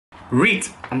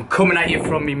Reet, I'm coming at you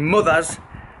from my mother's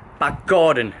back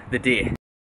garden today.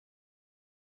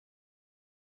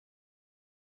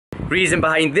 Reason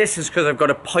behind this is because I've got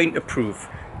a point to prove.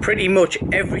 Pretty much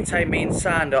every time me and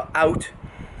Sand are out,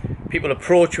 people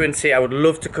approach you and say, I would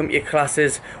love to come to your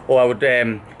classes, or I would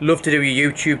love to do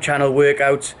your YouTube channel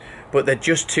workouts, but they're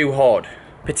just too hard.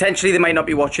 Potentially they might not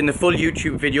be watching the full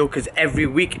YouTube video because every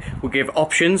week we give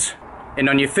options. And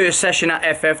on your first session at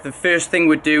FF, the first thing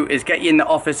we'd do is get you in the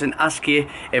office and ask you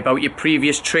about your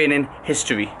previous training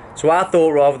history. So I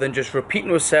thought rather than just repeating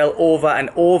ourselves over and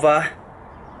over,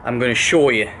 I'm going to show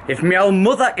you. If my old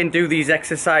mother can do these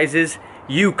exercises,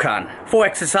 you can. 4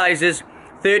 exercises,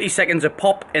 30 seconds a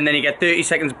pop, and then you get 30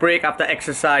 seconds break after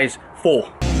exercise 4.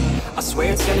 I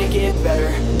swear it's gonna get better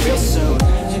real soon.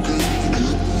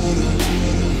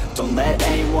 Don't let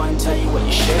anyone tell you what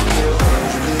you should do.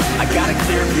 I got a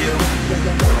clear view.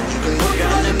 We're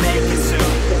gonna make it soon.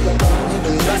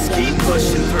 Just keep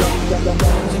pushing through.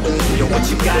 You're what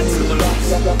you got to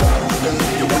lose.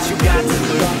 You're what you got to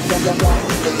lose.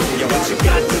 You're what you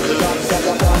got to lose.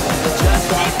 Just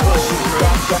keep pushing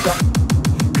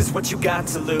through. Cause what you got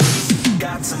to lose.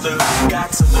 Got to lose.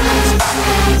 Got to lose.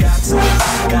 Got to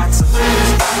lose. Got to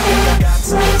lose. Got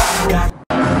to lose. Got to lose.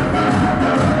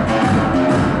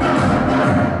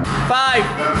 5,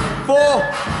 4,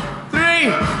 3.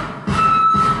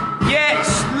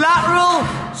 Yes, lateral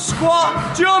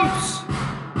squat jumps.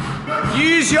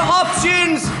 Use your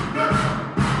options.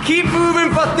 Keep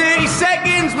moving for 30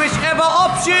 seconds, whichever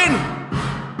option.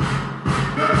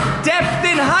 Depth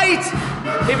and height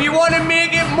if you want to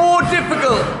make it more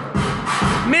difficult.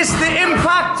 Miss the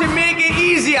impact to make it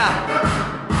easier.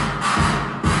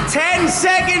 10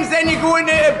 seconds, then you go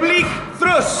into oblique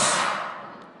thrusts.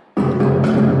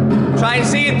 Try and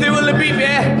see it through a little bit,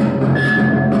 yeah?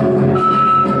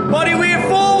 Body weight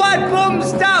forward,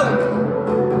 bums down.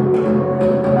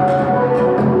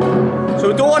 So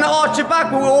we don't want to arch your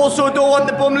back, but we also don't want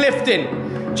the bum lifting.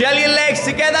 Gel your legs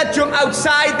together, jump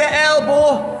outside the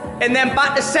elbow, and then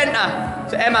back to centre.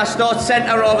 So Emma, start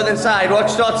centre rather than side. Watch,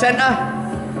 start centre.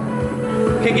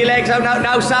 Kick your legs out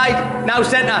now side, now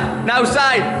centre, now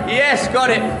side. Yes, got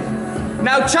it.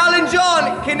 Now challenge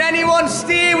on. Can anyone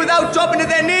stay without dropping to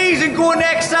their knees and go into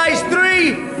exercise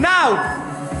 3? Now.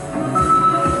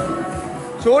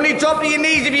 So only drop to your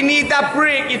knees if you need that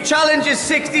break. Your challenge is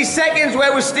 60 seconds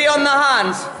where we stay on the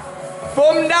hands.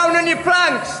 Thumb down on your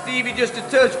planks. Stevie just a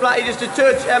touch, Flatty just a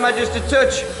touch, Emma just a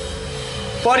touch.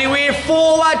 Body weight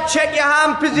forward, check your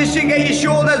hand position, get your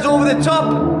shoulders over the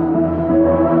top.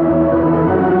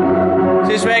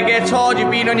 This is where it gets hard. You've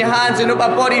been on your hands and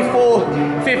upper body for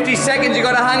 50 seconds. You've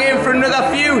got to hang in for another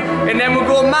few. And then we'll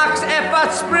go max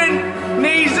effort sprint.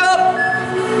 Knees up.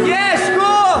 Yes,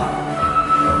 go.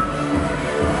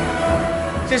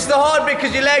 This is the hard bit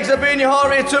because your legs are burning, your heart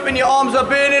rate's up and your arms are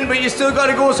burning, but you still got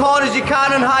to go as hard as you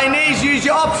can on high knees. Use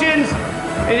your options.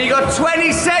 And you got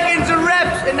 20 seconds of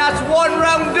reps and that's 1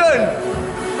 round done.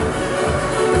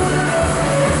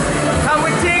 Can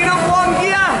we take it up 1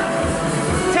 gear?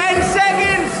 10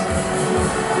 seconds.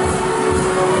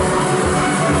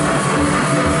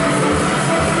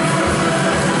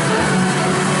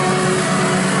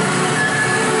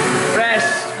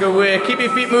 Rest, good work. Keep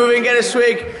your feet moving, get a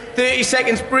swig. 30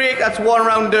 seconds break, that's 1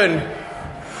 round done.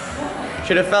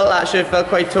 Should have felt that, should have felt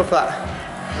quite tough that.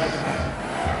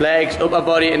 Legs, upper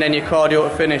body, and then your cardio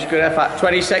to finish. Good effort.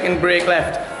 20-second break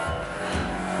left.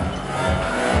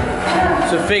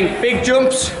 So think big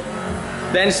jumps,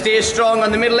 then stay strong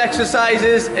on the middle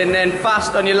exercises, and then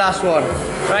fast on your last one.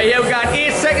 Right, here we got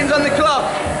 8 seconds on the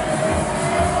clock.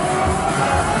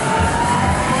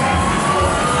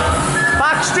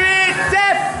 Back straight,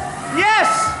 depth,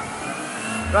 yes!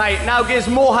 Right, now gives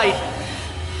more height.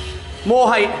 More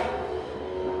height.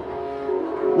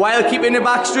 While keeping the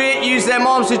back straight, use them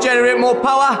arms to generate more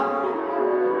power.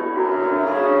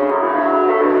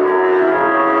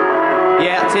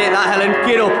 Yeah, take that, Helen.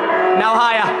 Get up. Now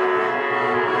higher.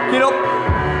 Get up.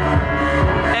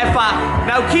 Effort.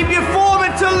 Now keep your form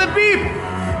until the beep.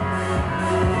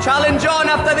 Challenge on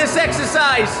after this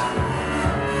exercise.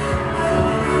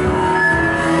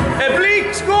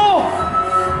 Obliques, go.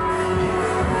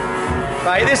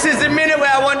 Right, this is the minute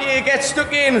where I want you to get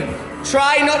stuck in.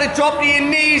 Try not to drop to your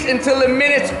knees until the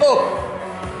minute's up.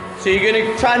 So you're going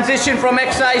to transition from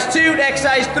exercise 2 to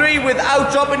exercise 3 without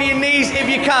dropping to your knees if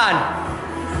you can.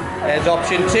 There's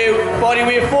option 2. Body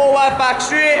weight forward, back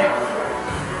straight.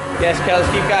 Yes, Kels,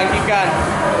 keep going, keep going.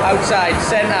 Outside,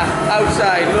 centre,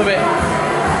 outside, love it.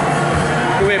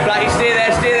 Good way, Blackie, stay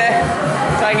there, stay there.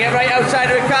 Try and get right outside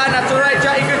if you can, that's alright,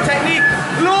 Jackie, good technique.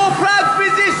 Low plank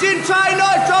position, try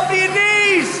not to drop to your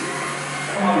knees.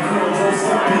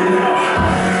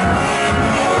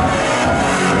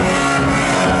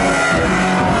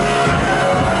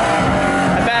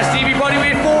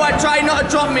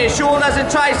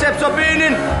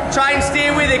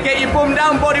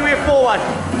 forward.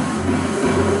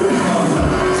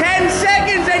 10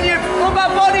 seconds and your upper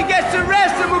body gets to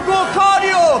rest and we'll go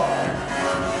cardio.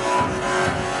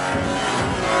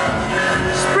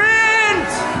 Sprint!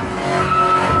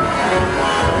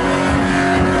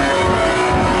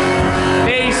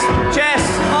 Knees,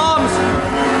 chest, arms.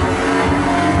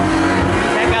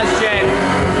 Tekka's Jen.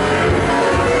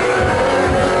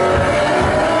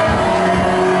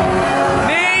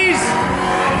 Knees,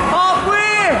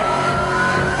 halfway.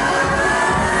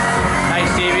 Nice,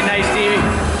 Stevie, nice, Stevie.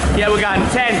 Yeah, we're going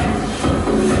 10.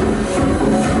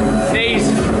 Knees,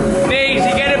 knees,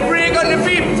 you get a break on the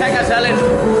beat. Tekka's Helen.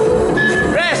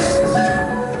 Rest.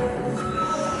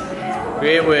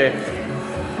 Great work.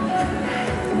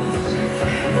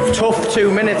 Tough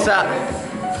 2 minutes that.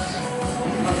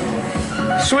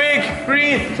 Swig,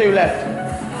 breathe, 2 left.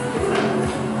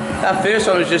 That first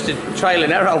one was just a trial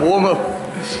and error warm up.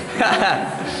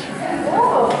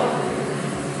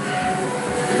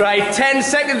 Right, 10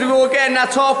 seconds to go again,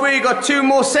 that's halfway, you got 2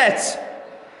 more sets.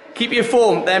 Keep your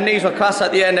form, them knees were class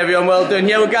at the end, everyone, well done.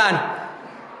 Here we go.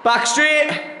 Back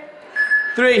straight.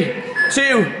 3,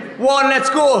 2, 1, let's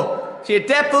go. So your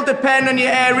depth will depend on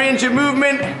your range of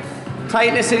movement.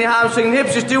 Tightness in your hamstring and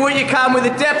hips, just do what you can with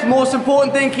the depth. Most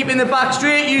important thing, keeping the back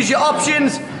straight, use your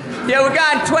options. Yeah, we're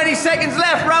going 20 seconds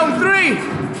left, round 3.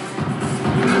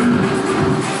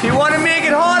 If you want to make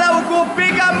it harder, we'll go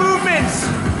bigger movements.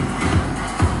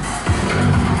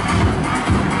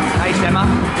 Nice, Emma.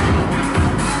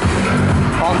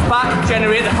 Arms back,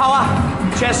 generate the power.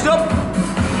 Chest up.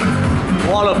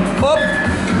 Wall up, up.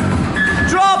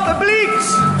 Drop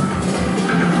obliques.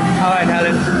 All right,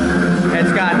 Helen.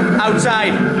 Heads gone.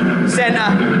 Outside. Center.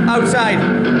 Outside.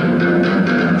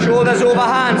 Shoulders over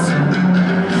hands.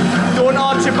 Don't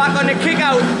arch your back on the kick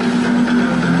out.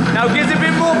 Now gives a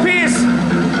bit more pace.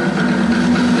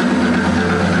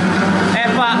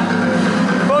 Effort.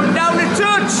 Come down to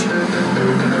touch.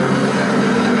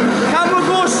 Can we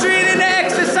go straight into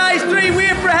exercise 3?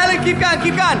 Wait for Helen. Keep going,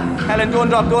 keep going. Helen, don't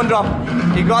drop, don't drop.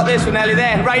 You got this one, Ellie,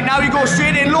 there. Right now you go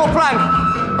straight in, low plank.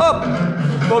 Up.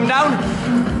 Come down.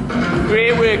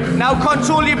 Great work. Now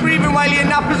control your breathing while you're in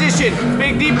that position.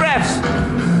 Big deep breaths.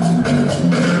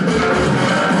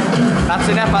 That's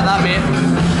enough at that, mate.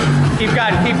 Keep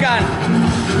going, keep going.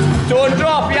 Don't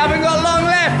drop, you haven't got long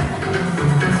left.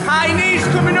 High knees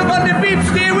coming up on the beep,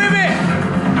 stay with it.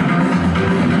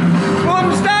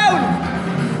 Thumbs down.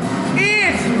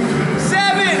 8,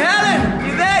 7, Helen,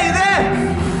 you there, you there?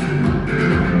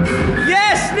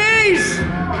 Yes, knees.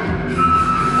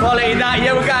 Quality that,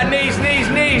 yeah, we got knees, knees,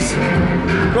 knees.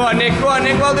 Go on, Nick, well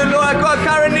the lower, go on,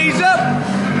 Karen, knees up.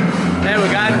 There we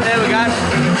go, there we go.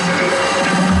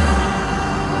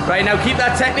 Right, now keep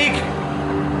that technique.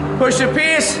 Push the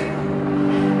pace.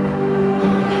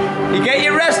 You get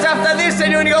your rest after this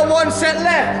and you only got 1 set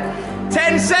left.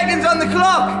 10 seconds on the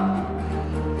clock.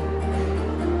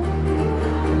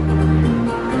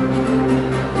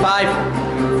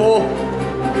 5, 4.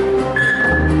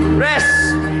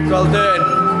 Rest. Well done.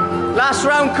 Last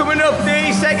round coming up,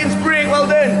 30 seconds break, well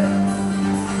done.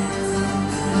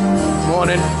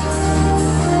 Morning.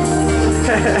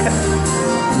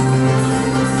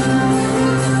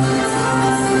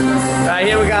 Right,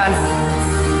 here we go.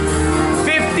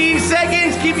 15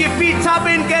 seconds, keep your feet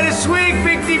tapping, get a swing,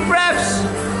 big deep breaths.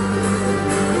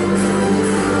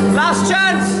 Last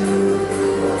chance.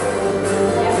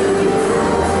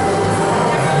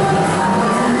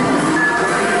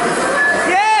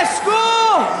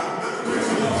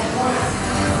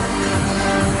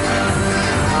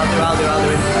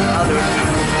 I'll do it.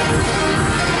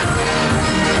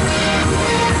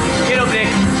 Get up, Nick.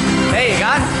 There you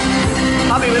go.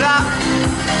 Happy with that?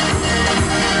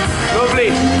 Lovely.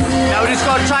 Now we just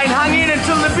got to try and hang in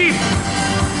until the beep.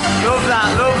 Love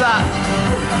that, love that.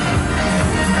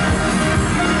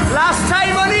 Last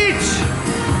time on each.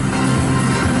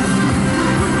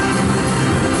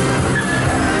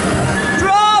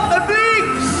 Drop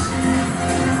obliques.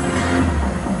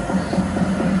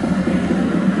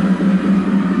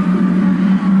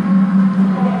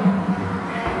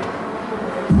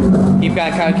 Keep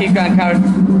going, Karen, keep going, Karen.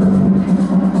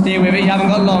 Stay with it, you haven't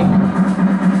got long.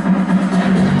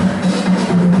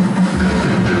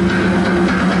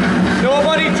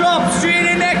 Nobody drop, straight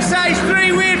in exercise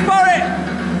 3, wait for it.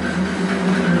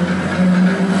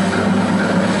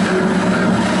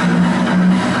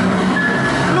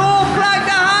 Low plank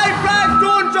to high plank,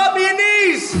 don't drop your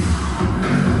knees.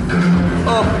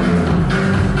 Up.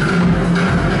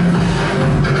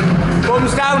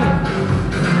 Thumbs down.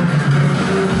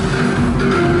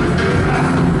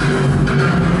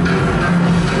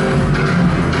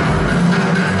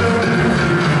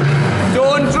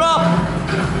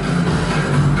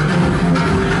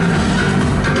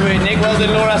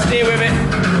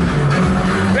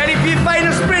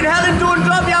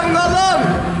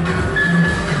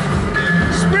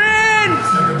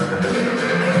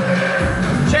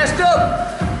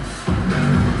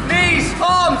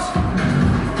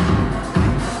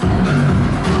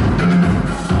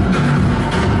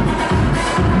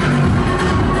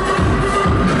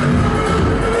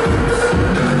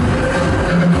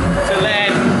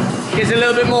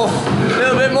 bit more,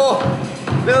 little bit more,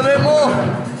 little bit more.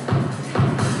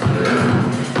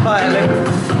 Quietly.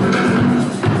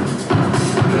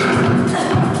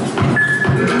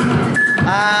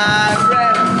 And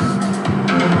rest.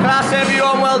 Class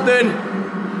everyone, well done.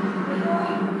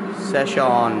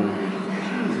 Session.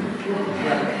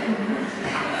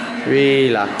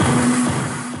 Relax.